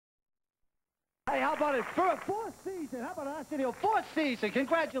Hey, how about it? For a fourth season. How about Arsenio? Fourth season.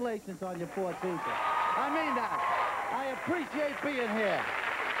 Congratulations on your fourth season. I mean that. I appreciate being here.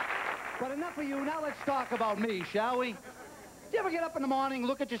 But enough of you. Now let's talk about me, shall we? Do you ever get up in the morning,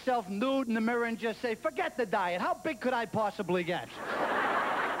 look at yourself nude in the mirror and just say, forget the diet. How big could I possibly get?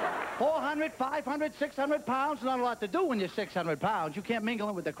 400, 500, 600 pounds? Not a lot to do when you're 600 pounds. You can't mingle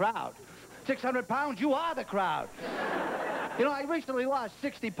in with the crowd. 600 pounds, you are the crowd. You know, I recently lost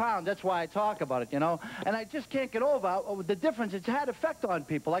 60 pounds. That's why I talk about it, you know. And I just can't get over the difference it's had effect on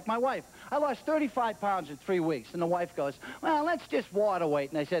people, like my wife. I lost 35 pounds in 3 weeks. And the wife goes, well, that's just water weight.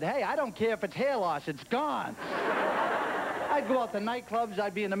 And I said, hey, I don't care if it's hair loss. It's gone. I'd go out to nightclubs.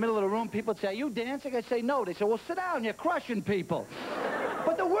 I'd be in the middle of the room. People would say, are you dancing? I'd say, no. They say, well, sit down. You're crushing people.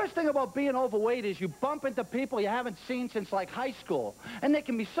 But the worst thing about being overweight is you bump into people you haven't seen since, like, high school. And they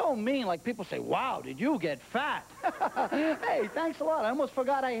can be so mean. Like, people say, wow, did you get fat? Hey, thanks a lot. I almost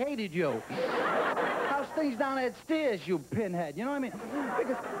forgot I hated you. How's things down at stairs, you pinhead? You know what I mean?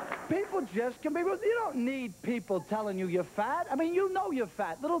 Because people just can be rude. You don't need people telling you you're fat. I mean, you know you're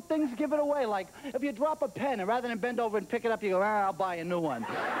fat. Little things give it away. Like, if you drop a pen, and rather than bend over and pick it up, you go, I'll buy a new one.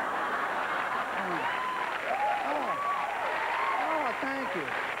 Thank you.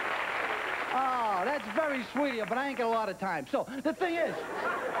 Oh, that's very sweet of you, but I ain't got a lot of time. So, the thing is,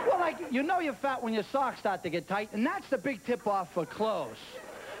 well, like, you know you're fat when your socks start to get tight, and that's the big tip-off for clothes.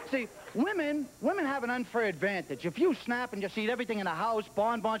 See, women have an unfair advantage. If you snap and just eat everything in the house,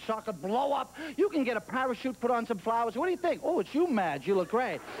 bonbon, chocolate, blow up, you can get a parachute, put on some flowers. What do you think? Oh, it's you, Madge. You look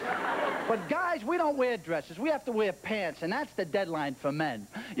great. But guys, we don't wear dresses. We have to wear pants, and that's the deadline for men.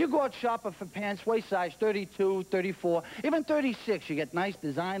 You go out shopping for pants, waist size 32, 34, even 36. You get nice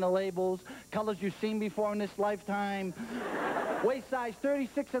designer labels, colors you've seen before in this lifetime. Waist size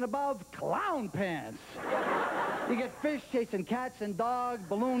 36 and above, clown pants. You get fish chasing cats and dogs,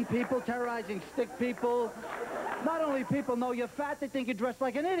 balloon people terrorizing stick people. Not only people know you're fat, they think you dress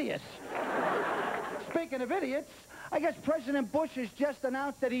like an idiot. Speaking of idiots, I guess President Bush has just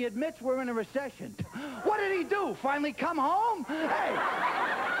announced that he admits we're in a recession. What did he do? Finally come home? Hey,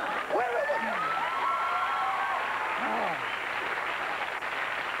 where is it? Oh.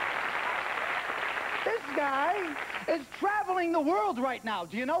 This guy is traveling the world right now.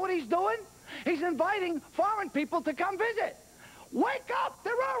 Do you know what he's doing? He's inviting foreign people to come visit. Wake up!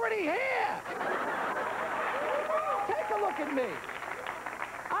 They're already here! Take a look at me.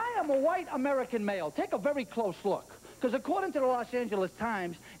 I am a white American male. Take a very close look. Because according to the Los Angeles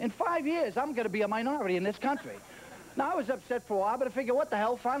Times, in 5 years, I'm going to be a minority in this country. Now, I was upset for a while, but I figure, what the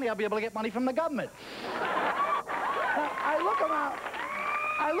hell? Finally, I'll be able to get money from the government. Now, I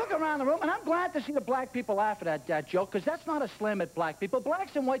look around the room, and I'm glad to see the black people laugh at that joke, because that's not a slam at black people.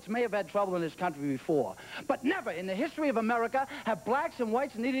 Blacks and whites may have had trouble in this country before, but never in the history of America have blacks and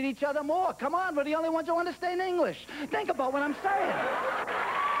whites needed each other more. Come on, we're the only ones who understand English. Think about what I'm saying.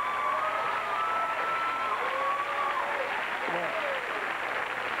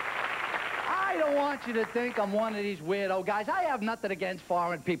 I don't want you to think I'm one of these weirdo guys. I have nothing against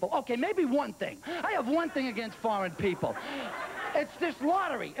foreign people. Okay, maybe one thing. I have one thing against foreign people. It's this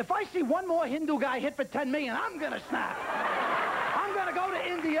lottery. If I see one more Hindu guy hit for 10 million, I'm gonna snap. I'm gonna go to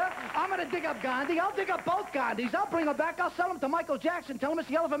India. I'm gonna dig up Gandhi. I'll dig up both Gandhis. I'll bring them back. I'll sell them to Michael Jackson. Tell him it's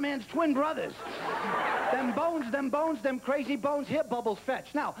the Elephant Man's twin brothers. Them bones, them crazy bones. Here, Bubbles,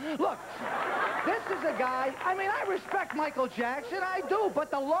 fetch. Now, look, this is a guy, I mean, I respect Michael Jackson. I do,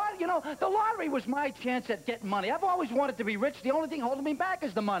 but the lottery was my chance at getting money. I've always wanted to be rich. The only thing holding me back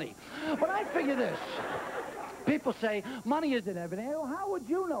is the money. But I figure this. People say, money isn't everything. Well, how would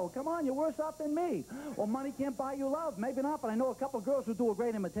you know? Come on, you're worse off than me. Well, money can't buy you love. Maybe not, but I know a couple of girls who do a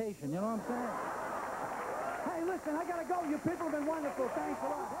great imitation. You know what I'm saying? Hey, listen, I gotta go. You people have been wonderful. Thanks a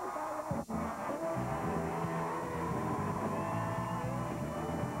lot.